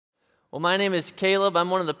Well, my name is Caleb. I'm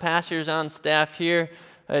one of the pastors on staff here.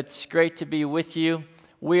 It's great to be with you.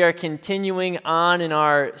 We are continuing on in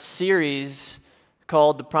our series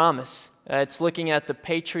called The Promise. It's looking at the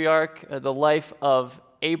patriarch, the life of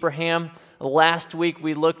Abraham. Last week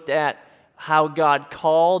we looked at how God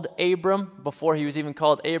called Abram before he was even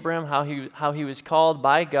called Abraham, how he was called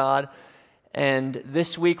by God. And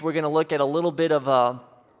this week we're going to look at a little bit of a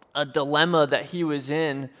dilemma that he was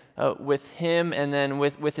in with him and then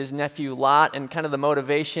with his nephew Lot, and kind of the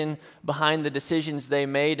motivation behind the decisions they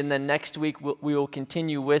made. And then next week we will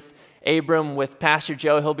continue with Abram, with Pastor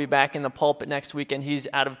Joe. He'll be back in the pulpit next week, and he's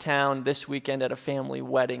out of town this weekend at a family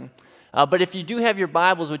wedding. But if you do have your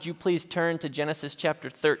Bibles, would you please turn to Genesis chapter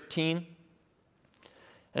 13?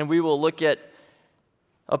 And we will look at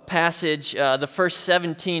a passage, the first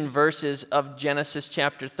 17 verses of Genesis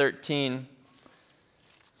chapter 13.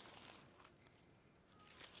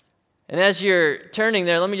 And as you're turning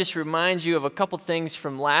there, let me just remind you of a couple things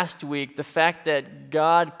from last week. The fact that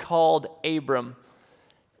God called Abram.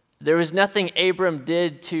 There was nothing Abram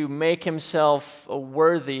did to make himself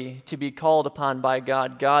worthy to be called upon by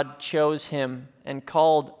God. God chose him and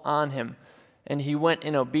called on him, and he went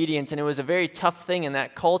in obedience. And it was a very tough thing in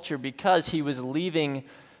that culture because he was leaving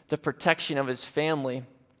the protection of his family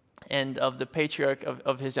and of the patriarch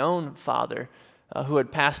of his own father, who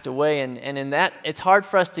had passed away. And in that, it's hard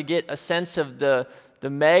for us to get a sense of the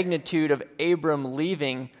magnitude of Abram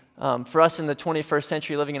leaving for us in the 21st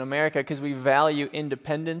century living in America, because we value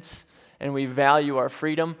independence and we value our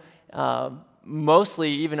freedom,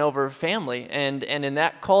 mostly even over family. And in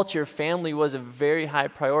that culture, family was a very high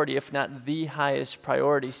priority, if not the highest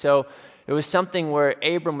priority. So it was something where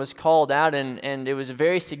Abram was called out, and it was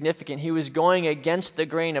very significant. He was going against the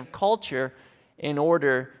grain of culture in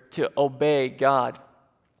order to obey God.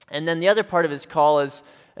 And then the other part of his call is,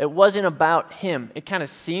 it wasn't about him. It kind of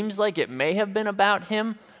seems like it may have been about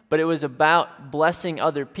him, but it was about blessing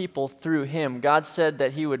other people through him. God said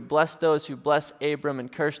that he would bless those who bless Abram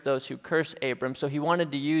and curse those who curse Abram. So he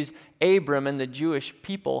wanted to use Abram and the Jewish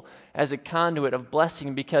people as a conduit of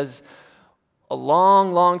blessing, because a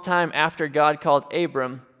long, long time after God called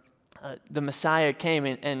Abram, the Messiah came,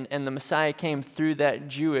 and the Messiah came through that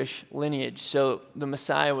Jewish lineage. So the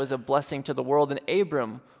Messiah was a blessing to the world, and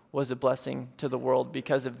Abram was a blessing to the world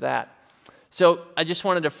because of that. So I just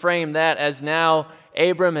wanted to frame that as now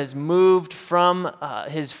Abram has moved from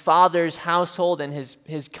his father's household and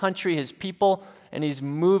his country, his people, and he's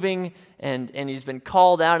moving, and he's been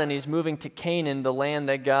called out, and he's moving to Canaan, the land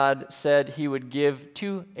that God said he would give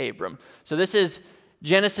to Abram. So this is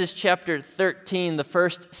Genesis chapter 13, the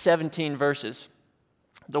first 17 verses.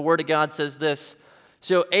 The Word of God says this: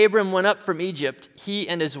 So Abram went up from Egypt, he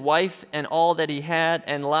and his wife and all that he had,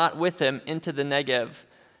 and Lot with him, into the Negev.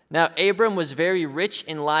 Now Abram was very rich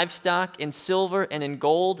in livestock, in silver, and in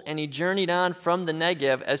gold, and he journeyed on from the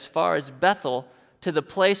Negev as far as Bethel, to the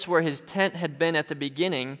place where his tent had been at the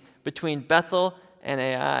beginning, between Bethel and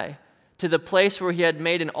Ai, to the place where he had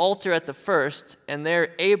made an altar at the first, and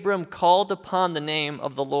there Abram called upon the name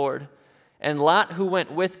of the Lord. And Lot, who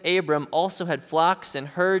went with Abram, also had flocks and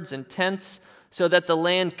herds and tents, so that the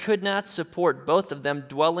land could not support both of them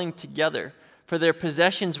dwelling together, for their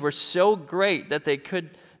possessions were so great that they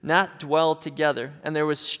could not dwell together. And there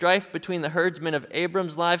was strife between the herdsmen of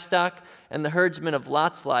Abram's livestock and the herdsmen of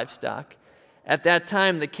Lot's livestock. At that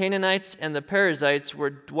time the Canaanites and the Perizzites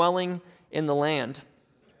were dwelling in the land.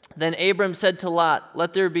 Then Abram said to Lot,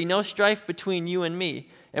 Let there be no strife between you and me,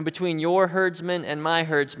 and between your herdsmen and my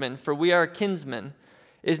herdsmen, for we are kinsmen.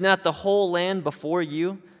 Is not the whole land before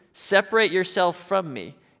you? Separate yourself from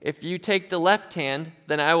me. If you take the left hand,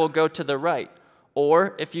 then I will go to the right.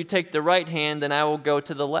 Or if you take the right hand, then I will go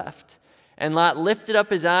to the left. And Lot lifted up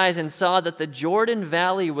his eyes and saw that the Jordan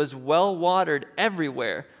Valley was well watered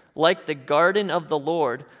everywhere, like the garden of the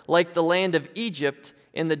Lord, like the land of Egypt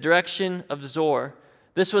in the direction of Zoar.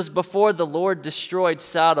 This was before the Lord destroyed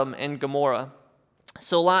Sodom and Gomorrah.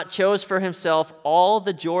 So Lot chose for himself all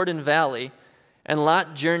the Jordan Valley, and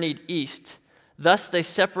Lot journeyed east. Thus they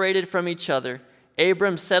separated from each other.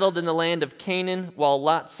 Abram settled in the land of Canaan, while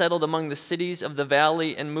Lot settled among the cities of the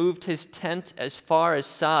valley and moved his tent as far as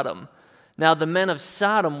Sodom. Now the men of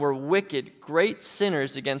Sodom were wicked, great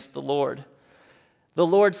sinners against the Lord. The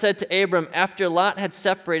Lord said to Abram, after Lot had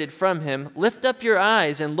separated from him, Lift up your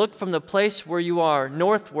eyes and look from the place where you are,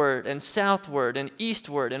 northward and southward and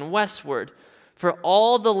eastward and westward. For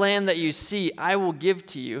all the land that you see I will give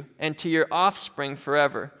to you and to your offspring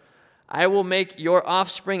forever. I will make your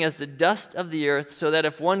offspring as the dust of the earth, so that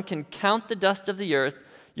if one can count the dust of the earth,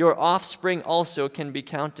 your offspring also can be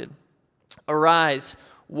counted. Arise,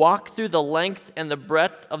 walk through the length and the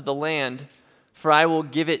breadth of the land, for I will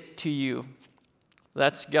give it to you.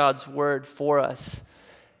 That's God's word for us.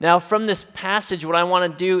 Now, from this passage, what I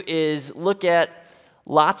want to do is look at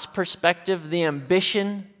Lot's perspective, the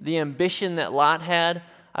ambition that Lot had.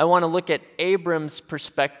 I want to look at Abram's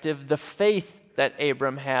perspective, the faith that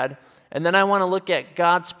Abram had. And then I want to look at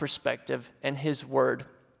God's perspective and his word.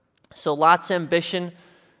 So Lot's ambition,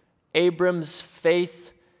 Abram's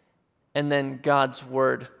faith, and then God's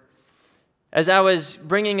word. As I was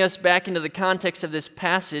bringing us back into the context of this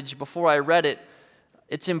passage before I read it,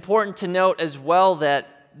 it's important to note as well that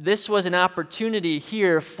this was an opportunity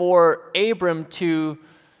here for Abram to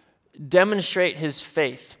demonstrate his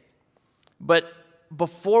faith. But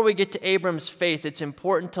before we get to Abram's faith, it's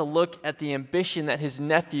important to look at the ambition that his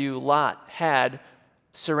nephew Lot had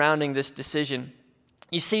surrounding this decision.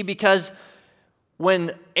 You see, because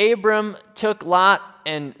when Abram took Lot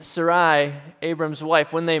and Sarai, Abram's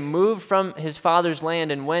wife, when they moved from his father's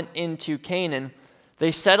land and went into Canaan,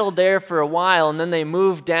 they settled there for a while, and then they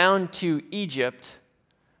moved down to Egypt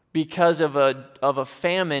because of a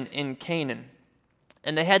famine in Canaan.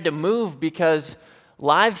 And they had to move because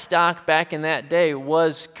livestock back in that day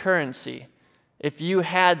was currency. If you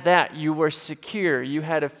had that, you were secure, you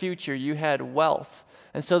had a future, you had wealth.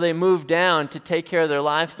 And so they moved down to take care of their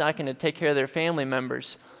livestock and to take care of their family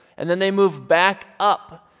members. And then they moved back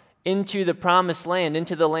up into the promised land,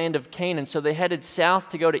 into the land of Canaan. So they headed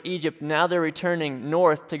south to go to Egypt. Now they're returning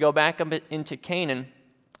north to go back up into Canaan.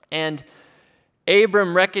 And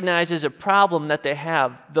Abram recognizes a problem that they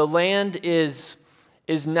have. The land is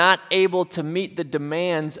not able to meet the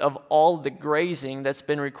demands of all the grazing that's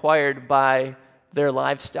been required by their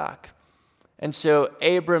livestock. And so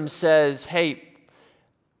Abram says, hey,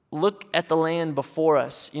 look at the land before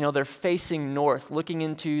us. You know, they're facing north, looking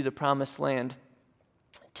into the promised land.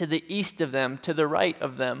 To the east of them, to the right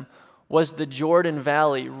of them, was the Jordan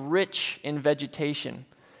Valley, rich in vegetation.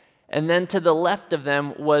 And then to the left of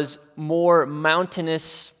them was more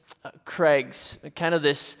mountainous crags, kind of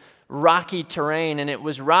this rocky terrain. And it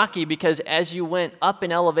was rocky because as you went up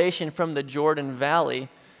in elevation from the Jordan Valley,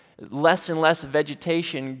 less and less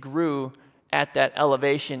vegetation grew at that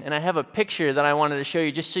elevation. And I have a picture that I wanted to show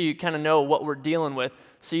you just so you kind of know what we're dealing with.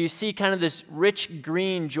 So you see kind of this rich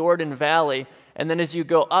green Jordan Valley, and then as you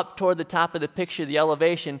go up toward the top of the picture, the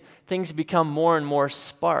elevation, things become more and more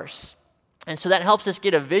sparse. And so that helps us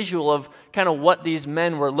get a visual of kind of what these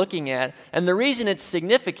men were looking at. And the reason it's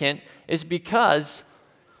significant is because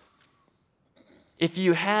if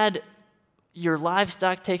you had your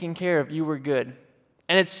livestock taken care of, you were good.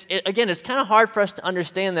 And again, it's kind of hard for us to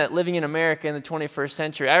understand that living in America in the 21st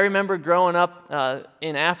century. I remember growing up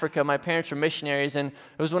in Africa. My parents were missionaries, and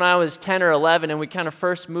it was when I was 10 or 11, and we kind of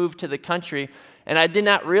first moved to the country. And I did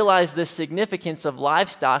not realize the significance of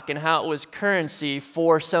livestock and how it was currency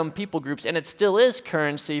for some people groups, and it still is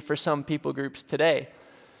currency for some people groups today.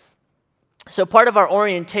 So part of our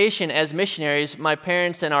orientation as missionaries, my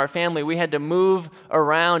parents and our family, we had to move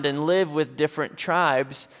around and live with different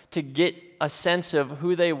tribes to get a sense of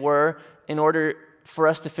who they were in order for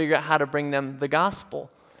us to figure out how to bring them the gospel.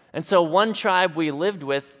 And so one tribe we lived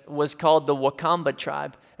with was called the Wakamba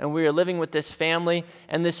tribe. And we were living with this family.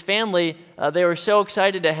 And this family, they were so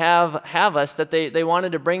excited to have us that they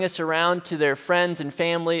wanted to bring us around to their friends and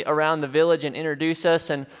family around the village and introduce us.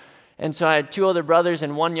 And so I had two older brothers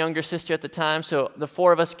and one younger sister at the time. So the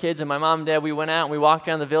four of us kids and my mom and dad, we went out and we walked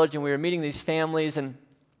around the village and we were meeting these families. And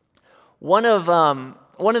one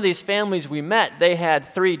of these families we met, they had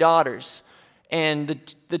 3 daughters. And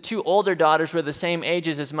the 2 older daughters were the same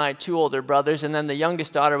ages as my 2 older brothers, and then the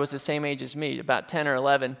youngest daughter was the same age as me, about 10 or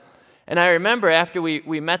 11. And I remember after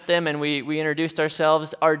we met them and we introduced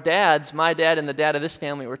ourselves, our dads, my dad and the dad of this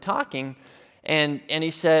family, were talking, and he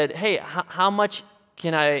said, hey, how much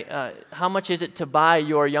is it to buy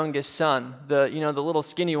your youngest son, the little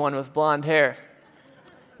skinny one with blonde hair?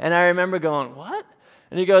 And I remember going, what?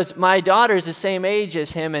 And he goes, my daughter's the same age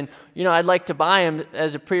as him, and, I'd like to buy him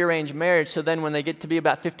as a prearranged marriage, so then when they get to be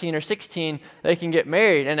about 15 or 16, they can get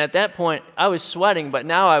married. And at that point, I was sweating, but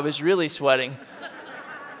now I was really sweating.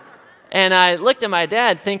 And I looked at my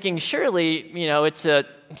dad thinking, surely, he's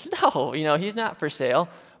not for sale.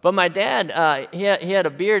 But my dad, he had a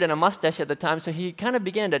beard and a mustache at the time, so he kind of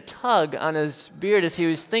began to tug on his beard as he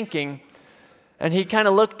was thinking. And he kind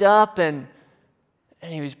of looked up, and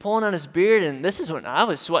he was pulling on his beard, and this is when I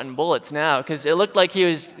was sweating bullets now, because it looked like he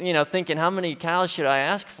was, thinking, how many cows should I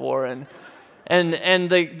ask for? And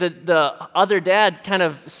the other dad kind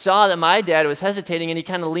of saw that my dad was hesitating, and he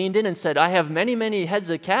kind of leaned in and said, I have many, many heads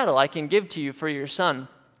of cattle I can give to you for your son.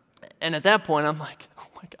 And at that point, I'm like,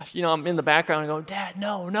 oh my gosh, I'm in the background going, Dad,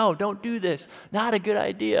 no, don't do this. Not a good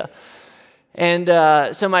idea. And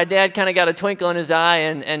so my dad kind of got a twinkle in his eye,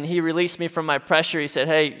 and he released me from my pressure. He said,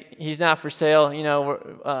 hey, he's not for sale.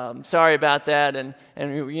 Sorry about that. And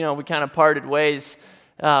we kind of parted ways.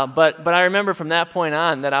 But I remember from that point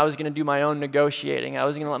on that I was going to do my own negotiating. I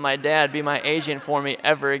was going to let my dad be my agent for me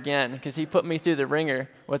ever again, because he put me through the ringer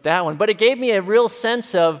with that one. But it gave me a real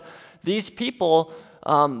sense of these people,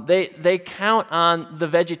 they count on the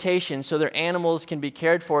vegetation so their animals can be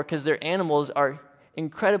cared for, because their animals are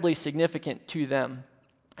incredibly significant to them.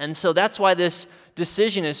 And so that's why this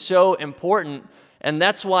decision is so important. And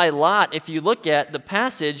that's why Lot, if you look at the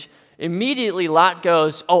passage, immediately Lot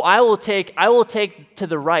goes, oh, I will take to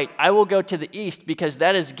the right. I will go to the east, because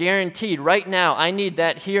that is guaranteed right now. I need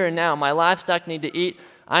that here and now. My livestock need to eat.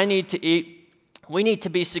 I need to eat. We need to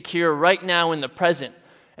be secure right now in the present.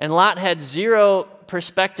 And Lot had zero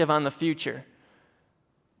perspective on the future.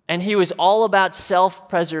 And he was all about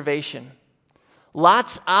self-preservation.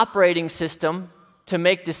 Lot's operating system to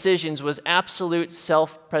make decisions was absolute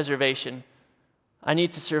self-preservation. I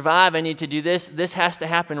need to survive. I need to do this. This has to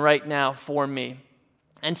happen right now for me.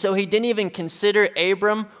 And so he didn't even consider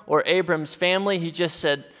Abram or Abram's family. He just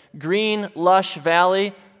said, green, lush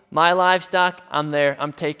valley, my livestock, I'm there.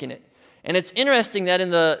 I'm taking it. And it's interesting that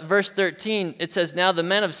in the verse 13, it says, now the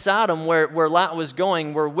men of Sodom, where Lot was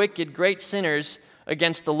going, were wicked, great sinners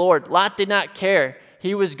against the Lord. Lot did not care.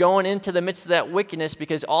 He was going into the midst of that wickedness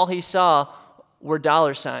because all he saw were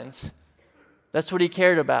dollar signs. That's what he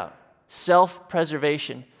cared about,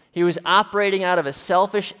 self-preservation. He was operating out of a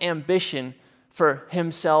selfish ambition for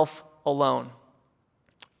himself alone.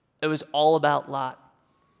 It was all about Lot.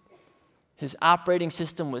 His operating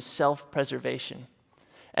system was self-preservation.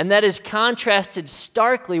 And that is contrasted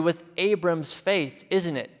starkly with Abram's faith,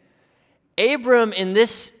 isn't it? Abram, in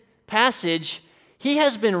this passage, he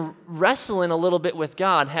has been wrestling a little bit with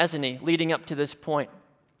God, hasn't he, leading up to this point?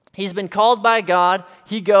 He's been called by God.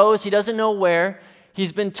 He goes. He doesn't know where.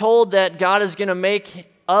 He's been told that God is going to make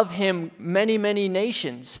of him many, many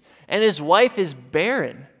nations. And his wife is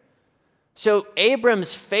barren. So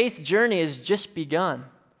Abram's faith journey has just begun.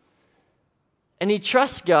 And he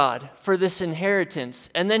trusts God for this inheritance.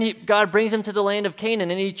 And then God brings him to the land of Canaan.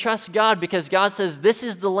 And he trusts God because God says, this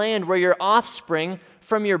is the land where your offspring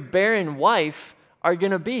from your barren wife are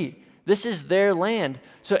going to be. This is their land.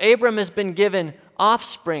 So Abram has been given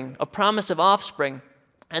offspring, a promise of offspring,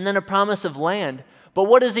 and then a promise of land. But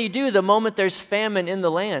what does he do the moment there's famine in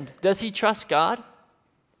the land? Does he trust God?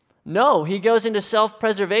 No, he goes into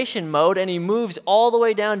self-preservation mode and he moves all the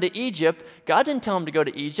way down to Egypt. God didn't tell him to go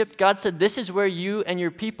to Egypt. God said, this is where you and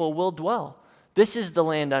your people will dwell. This is the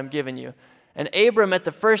land I'm giving you. And Abram, at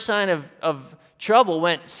the first sign of trouble,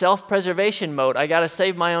 went self-preservation mode. I got to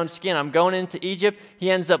save my own skin. I'm going into Egypt.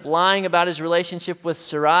 He ends up lying about his relationship with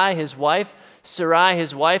Sarai, his wife. Sarai,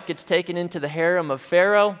 his wife, gets taken into the harem of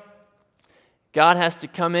Pharaoh. God has to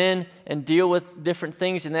come in and deal with different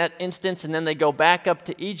things in that instance, and then they go back up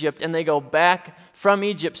to Egypt, and they go back from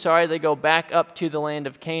Egypt, they go back up to the land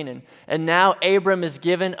of Canaan. And now Abram is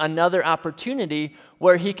given another opportunity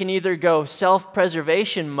where he can either go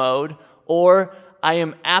self-preservation mode or I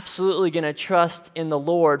am absolutely going to trust in the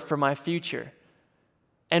Lord for my future.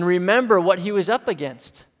 And remember what he was up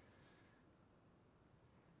against.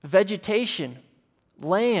 Vegetation,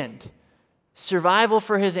 land, survival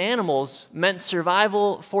for his animals meant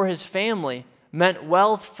survival for his family, meant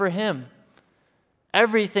wealth for him.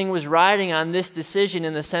 Everything was riding on this decision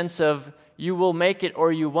in the sense of you will make it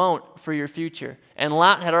or you won't for your future. And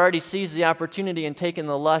Lot had already seized the opportunity and taken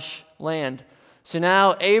the lush land. So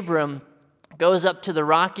now Abram goes up to the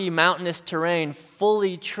rocky, mountainous terrain,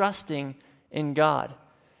 fully trusting in God.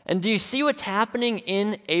 And do you see what's happening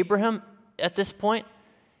in Abraham at this point?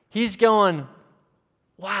 He's going,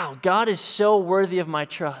 wow, God is so worthy of my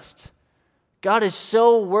trust. God is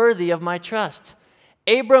so worthy of my trust.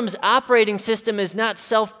 Abram's operating system is not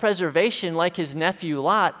self-preservation like his nephew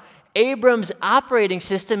Lot. Abram's operating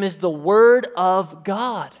system is the Word of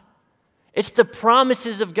God. It's the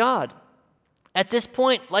promises of God. At this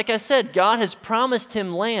point, like I said, God has promised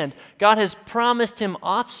him land. God has promised him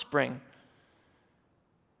offspring.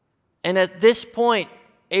 And at this point,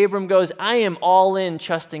 Abram goes, I am all in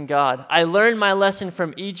trusting God. I learned my lesson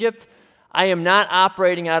from Egypt. I am not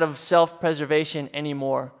operating out of self-preservation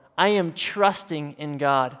anymore. I am trusting in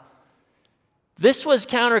God. This was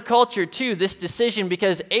counterculture too, this decision,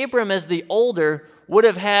 because Abram, as the older, would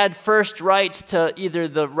have had first rights to either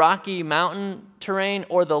the rocky mountain terrain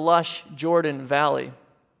or the lush Jordan Valley.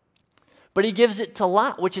 But he gives it to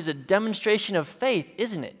Lot, which is a demonstration of faith,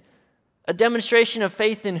 isn't it? A demonstration of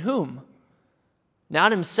faith in whom?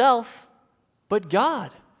 Not himself, but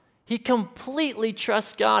God. He completely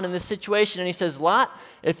trusts God in this situation, and he says, Lot,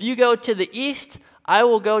 if you go to the east, I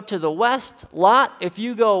will go to the west. Lot, if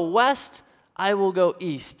you go west, I will go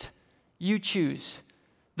east. You choose.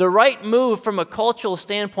 The right move from a cultural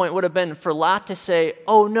standpoint would have been for Lot to say,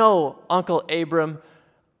 oh no, Uncle Abram,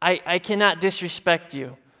 I cannot disrespect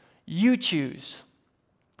you. You choose.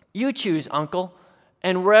 You choose, Uncle.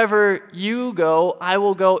 And wherever you go, I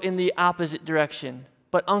will go in the opposite direction.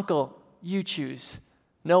 But Uncle, you choose.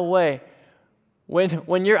 No way.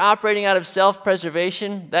 When you're operating out of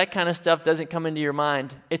self-preservation, that kind of stuff doesn't come into your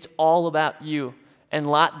mind. It's all about you. And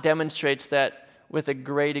Lot demonstrates that with a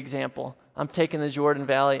great example. I'm taking the Jordan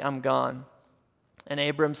Valley, I'm gone. And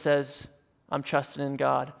Abram says, I'm trusting in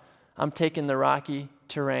God. I'm taking the rocky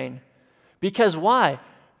terrain. Because why?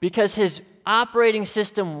 Because his operating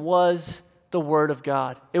system was the Word of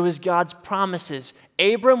God. It was God's promises.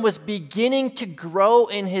 Abram was beginning to grow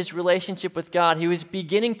in his relationship with God. He was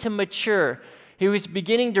beginning to mature. He was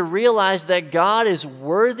beginning to realize that God is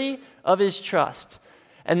worthy of his trust,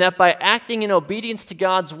 and that by acting in obedience to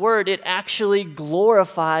God's Word, it actually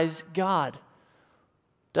glorifies God.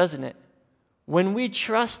 Doesn't it? When we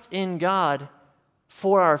trust in God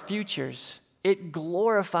for our futures, it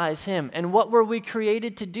glorifies Him. And what were we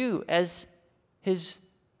created to do as His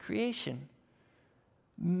creation?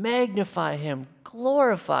 Magnify Him,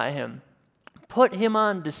 glorify Him, put Him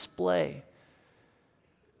on display.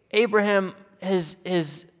 Abraham,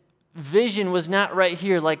 his vision was not right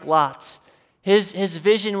here like Lot's. His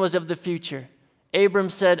vision was of the future.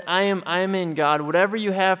 Abram said, I am in God. Whatever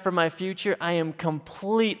you have for my future, I am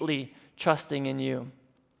completely trusting in you.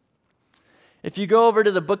 If you go over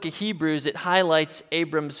to the book of Hebrews, it highlights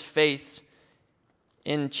Abram's faith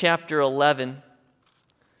in chapter 11.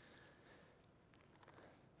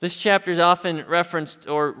 This chapter is often referenced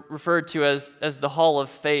or referred to as the Hall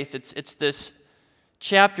of Faith. It's this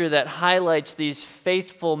chapter that highlights these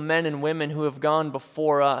faithful men and women who have gone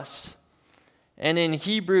before us. And in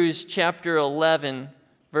Hebrews chapter 11,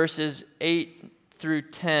 verses 8 through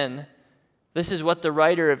 10, this is what the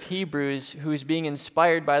writer of Hebrews, who is being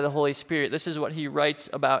inspired by the Holy Spirit, this is what he writes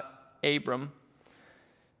about Abram.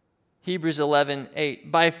 Hebrews 11:8.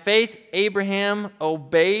 By faith, Abraham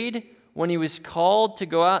obeyed when he was called to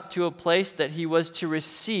go out to a place that he was to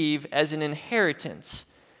receive as an inheritance.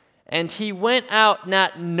 And he went out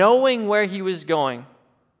not knowing where he was going.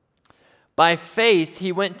 By faith,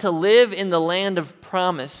 he went to live in the land of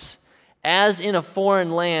promise, as in a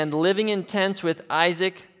foreign land, living in tents with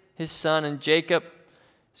Isaac, his son, and Jacob,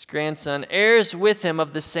 his grandson, heirs with him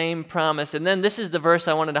of the same promise. And then this is the verse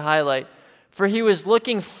I wanted to highlight. For he was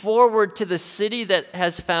looking forward to the city that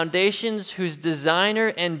has foundations, whose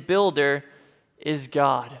designer and builder is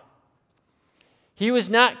God. He was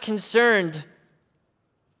not concerned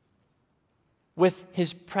with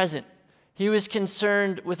his present. He was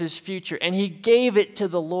concerned with his future, and he gave it to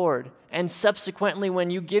the Lord. And subsequently, when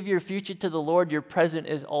you give your future to the Lord, your present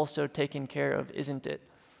is also taken care of, isn't it?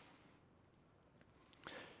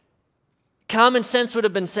 Common sense would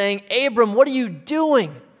have been saying, Abram, what are you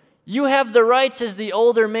doing? You have the rights as the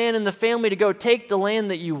older man in the family to go take the land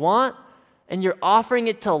that you want, and you're offering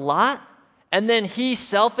it to Lot, and then he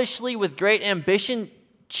selfishly, with great ambition,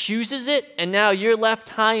 chooses it, and now you're left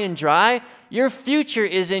high and dry. Your future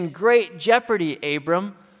is in great jeopardy,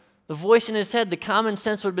 Abram. The voice in his head, the common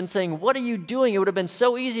sense would have been saying, what are you doing? It would have been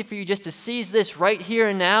so easy for you just to seize this right here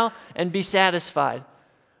and now and be satisfied.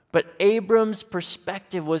 But Abram's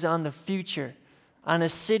perspective was on the future, on a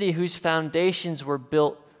city whose foundations were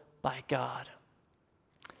built by God.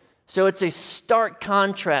 So it's a stark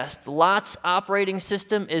contrast. Lot's operating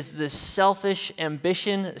system is this selfish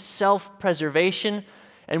ambition, self-preservation.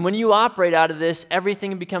 And when you operate out of this,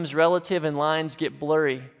 everything becomes relative and lines get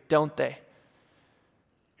blurry, don't they?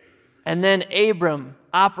 And then Abram,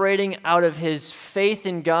 operating out of his faith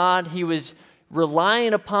in God, he was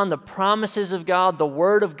relying upon the promises of God, the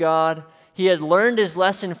Word of God. He had learned his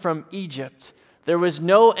lesson from Egypt. There was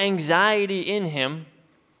no anxiety in him.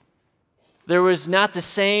 There was not the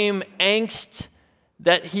same angst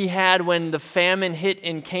that he had when the famine hit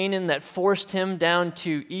in Canaan that forced him down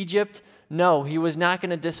to Egypt. No, he was not going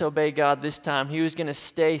to disobey God this time. He was going to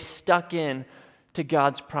stay stuck in to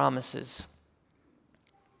God's promises.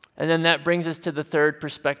 And then that brings us to the third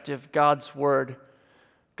perspective, God's Word.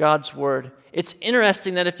 God's Word. It's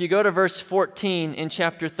interesting that if you go to verse 14 in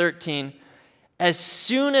chapter 13, as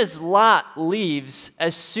soon as Lot leaves,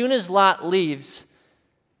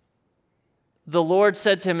 the Lord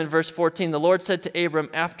said to him in verse 14, the Lord said to Abram,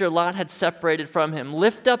 after Lot had separated from him,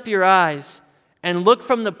 lift up your eyes and look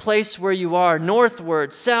from the place where you are,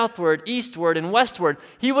 northward, southward, eastward, and westward.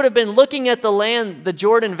 He would have been looking at the land, the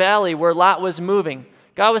Jordan Valley, where Lot was moving.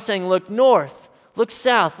 God was saying, look north, look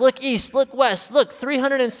south, look east, look west, look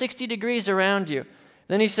 360 degrees around you.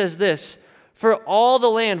 Then he says this, for all the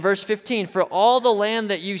land, verse 15, for all the land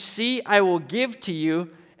that you see, I will give to you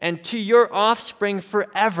and to your offspring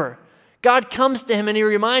forever. God comes to him and he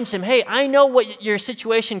reminds him, hey, I know what your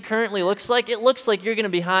situation currently looks like. It looks like you're going to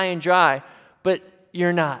be high and dry, but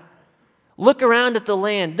you're not. Look around at the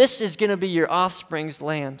land. This is going to be your offspring's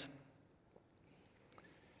land.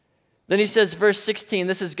 Then he says, verse 16,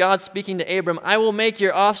 this is God speaking to Abram, I will make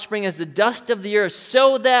your offspring as the dust of the earth,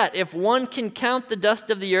 so that if one can count the dust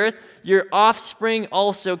of the earth, your offspring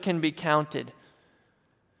also can be counted.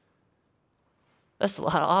 That's a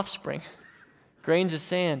lot of offspring. Grains of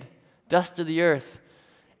sand, dust of the earth.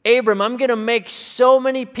 Abram, I'm going to make so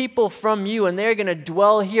many people from you, and they're going to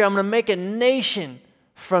dwell here. I'm going to make a nation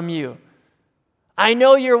from you. I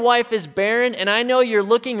know your wife is barren, and I know you're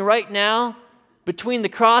looking right now between the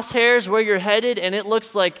crosshairs where you're headed, and it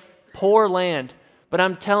looks like poor land. But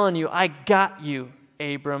I'm telling you, I got you,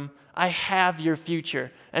 Abram. I have your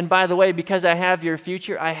future. And by the way, because I have your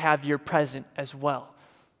future, I have your present as well.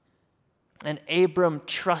 And Abram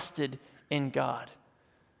trusted in God.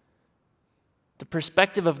 The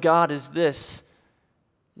perspective of God is this: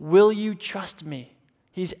 will you trust me?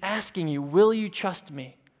 He's asking you, will you trust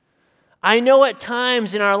me? I know at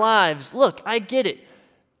times in our lives, look, I get it.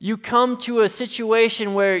 You come to a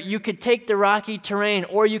situation where you could take the rocky terrain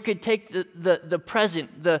or you could take the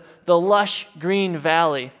present, the lush green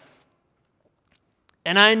valley.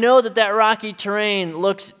 And I know that rocky terrain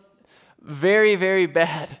looks very, very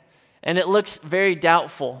bad, and it looks very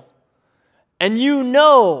doubtful. And you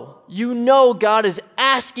know God is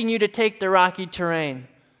asking you to take the rocky terrain.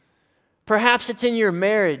 Perhaps it's in your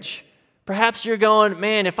marriage. Perhaps you're going,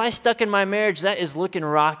 man, if I stuck in my marriage, that is looking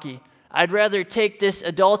rocky. I'd rather take this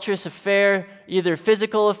adulterous affair, either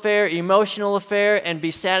physical affair, emotional affair, and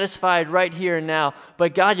be satisfied right here and now.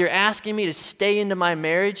 But God, you're asking me to stay into my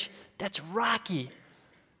marriage? That's rocky.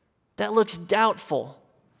 That looks doubtful.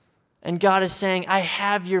 And God is saying, I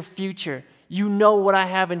have your future. You know what I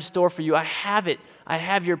have in store for you. I have it. I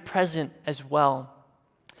have your present as well.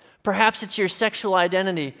 Perhaps it's your sexual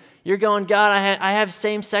identity. You're going, God, I have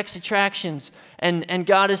same-sex attractions. And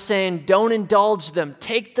God is saying, don't indulge them.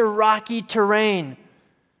 Take the rocky terrain.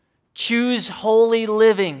 Choose holy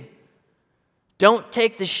living. Don't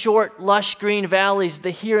take the short, lush green valleys,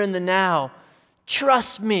 the here and the now.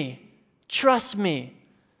 Trust me. Trust me.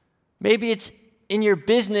 Maybe it's in your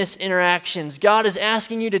business interactions. God is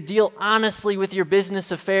asking you to deal honestly with your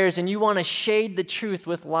business affairs, and you want to shade the truth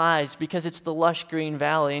with lies because it's the lush green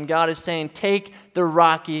valley. And God is saying, take the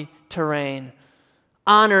rocky terrain.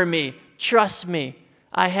 Honor me. Trust me.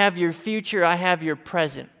 I have your future. I have your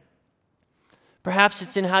present. Perhaps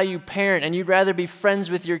it's in how you parent, and you'd rather be friends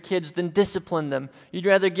with your kids than discipline them. You'd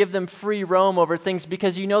rather give them free roam over things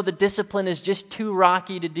because you know the discipline is just too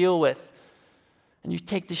rocky to deal with. And you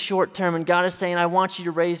take the short term, and God is saying, I want you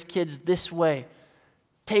to raise kids this way.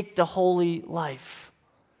 Take the holy life.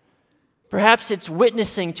 Perhaps it's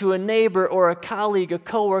witnessing to a neighbor or a colleague, a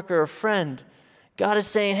coworker, a friend. God is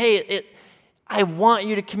saying, hey, I want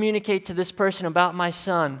you to communicate to this person about my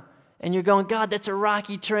son. And you're going, God, that's a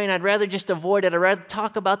rocky terrain. I'd rather just avoid it. I'd rather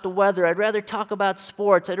talk about the weather. I'd rather talk about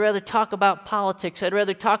sports. I'd rather talk about politics. I'd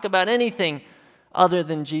rather talk about anything other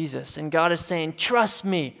than Jesus. And God is saying, trust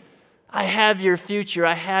me. I have your future.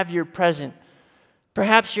 I have your present.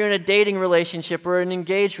 Perhaps you're in a dating relationship or an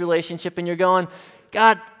engaged relationship and you're going,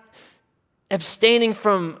 God, abstaining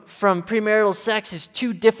from premarital sex is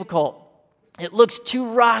too difficult. It looks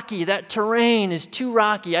too rocky. That terrain is too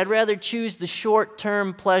rocky. I'd rather choose the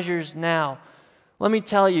short-term pleasures now. Let me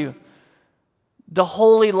tell you, the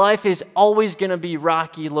holy life is always going to be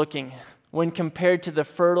rocky looking when compared to the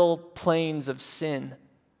fertile plains of sin.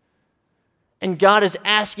 And God is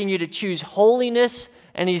asking you to choose holiness,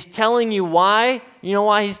 and He's telling you why. You know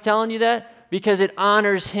why He's telling you that? Because it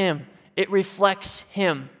honors Him. It reflects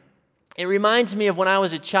Him. It reminds me of when I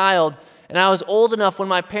was a child, and I was old enough when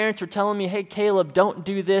my parents were telling me, hey, Caleb, don't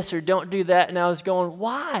do this or don't do that. And I was going,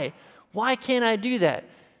 why? Why can't I do that?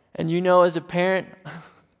 And you know, as a parent,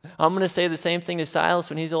 I'm going to say the same thing to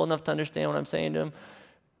Silas when he's old enough to understand what I'm saying to him.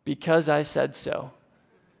 Because I said so.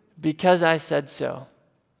 Because I said so.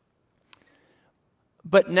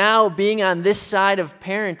 But now, being on this side of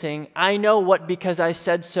parenting, I know what because I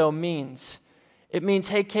said so means. It means,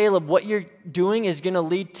 hey, Caleb, what you're doing is going to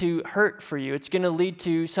lead to hurt for you. It's going to lead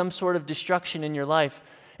to some sort of destruction in your life.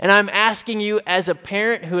 And I'm asking you as a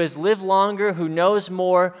parent who has lived longer, who knows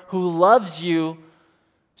more, who loves you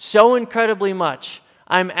so incredibly much,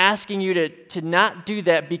 I'm asking you to not do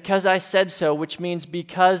that because I said so, which means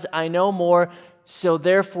because I know more, so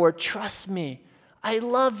therefore trust me. I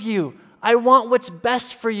love you. I want what's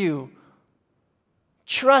best for you.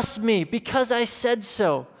 Trust me because I said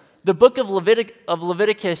so. The book of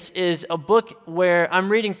Leviticus is a book where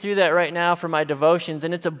I'm reading through that right now for my devotions,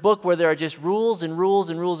 and it's a book where there are just rules and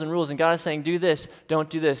rules and rules and rules, and God is saying, do this, don't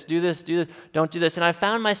do this, do this, do this, don't do this. And I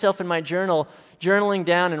found myself in my journal, journaling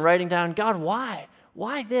down and writing down, God, why?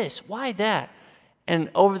 Why this? Why that?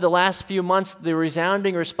 And over the last few months, the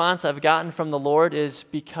resounding response I've gotten from the Lord is,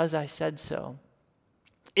 because I said so.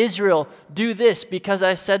 Israel, do this because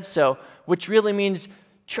I said so, which really means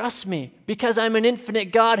trust me, because I'm an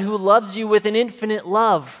infinite God who loves you with an infinite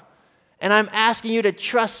love. And I'm asking you to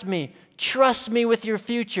trust me. Trust me with your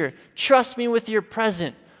future. Trust me with your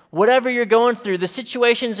present. Whatever you're going through, the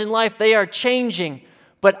situations in life, they are changing,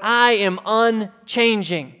 but I am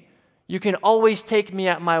unchanging. You can always take me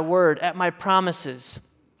at my word, at my promises.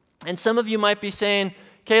 And some of you might be saying,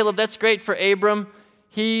 Caleb, that's great for Abram.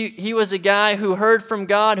 He was a guy who heard from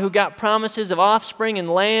God, who got promises of offspring and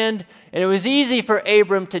land, and it was easy for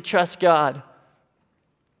Abram to trust God.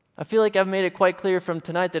 I feel like I've made it quite clear from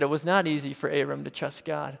tonight that it was not easy for Abram to trust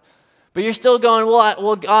God. But you're still going,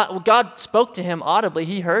 God spoke to him audibly.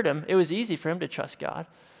 He heard him. It was easy for him to trust God.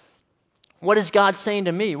 What is God saying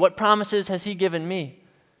to me? What promises has he given me?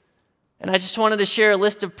 And I just wanted to share a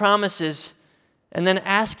list of promises and then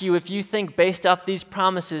ask you if you think based off these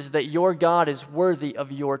promises that your God is worthy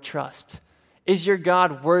of your trust. Is your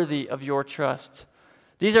God worthy of your trust?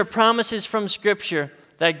 These are promises from Scripture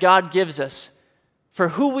that God gives us for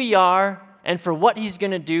who we are and for what he's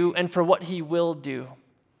going to do and for what he will do.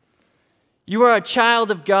 You are a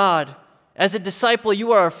child of God. As a disciple,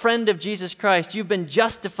 you are a friend of Jesus Christ. You've been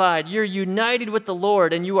justified. You're united with the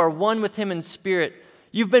Lord, and you are one with him in spirit.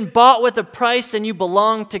 You've been bought with a price and you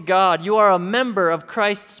belong to God. You are a member of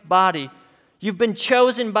Christ's body. You've been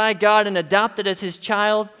chosen by God and adopted as his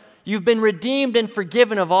child. You've been redeemed and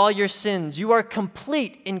forgiven of all your sins. You are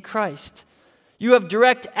complete in Christ. You have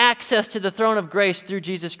direct access to the throne of grace through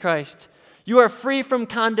Jesus Christ. You are free from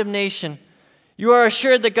condemnation. You are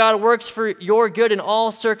assured that God works for your good in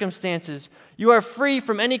all circumstances. You are free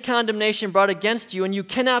from any condemnation brought against you, and you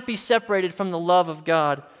cannot be separated from the love of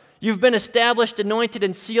God. You've been established, anointed,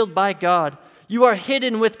 and sealed by God. You are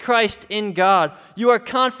hidden with Christ in God. You are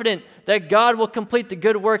confident that God will complete the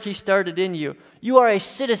good work he started in you. You are a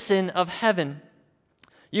citizen of heaven.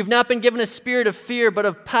 You've not been given a spirit of fear, but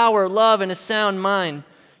of power, love, and a sound mind.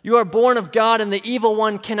 You are born of God, and the evil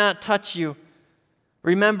one cannot touch you.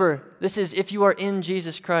 Remember, this is if you are in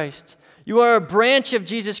Jesus Christ. You are a branch of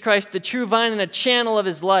Jesus Christ, the true vine, and a channel of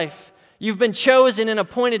his life. You've been chosen and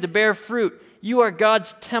appointed to bear fruit. You are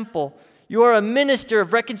God's temple. You are a minister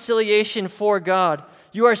of reconciliation for God.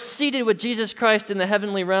 You are seated with Jesus Christ in the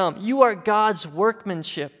heavenly realm. You are God's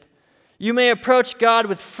workmanship. You may approach God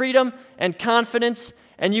with freedom and confidence,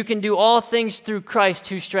 and you can do all things through Christ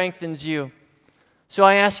who strengthens you. So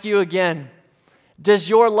I ask you again, does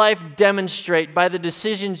your life demonstrate by the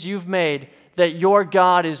decisions you've made that your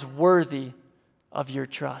God is worthy of your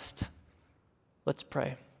trust? Let's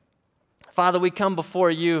pray. Father, we come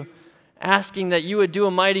before you asking that you would do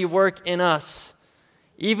a mighty work in us.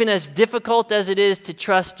 Even as difficult as it is to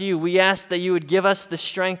trust you, we ask that you would give us the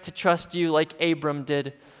strength to trust you like Abram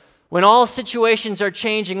did. When all situations are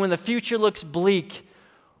changing, when the future looks bleak,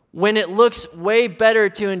 when it looks way better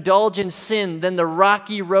to indulge in sin than the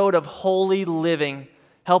rocky road of holy living,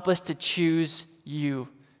 help us to choose you,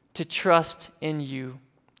 to trust in you.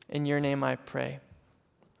 In your name I pray.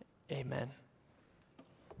 Amen.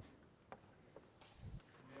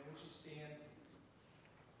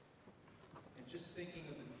 Thinking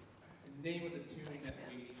of the name of the tune that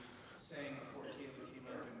we sang before Caleb came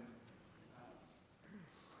up, and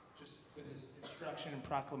just with his instruction and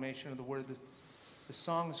proclamation of the word, the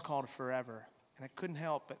song is called Forever. And I couldn't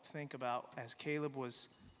help but think about, as Caleb was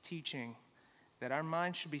teaching, that our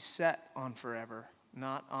mind should be set on forever,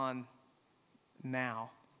 not on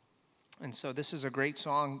now. And so this is a great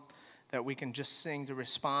song that we can just sing to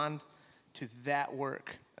respond to that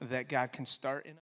work that God can start in us.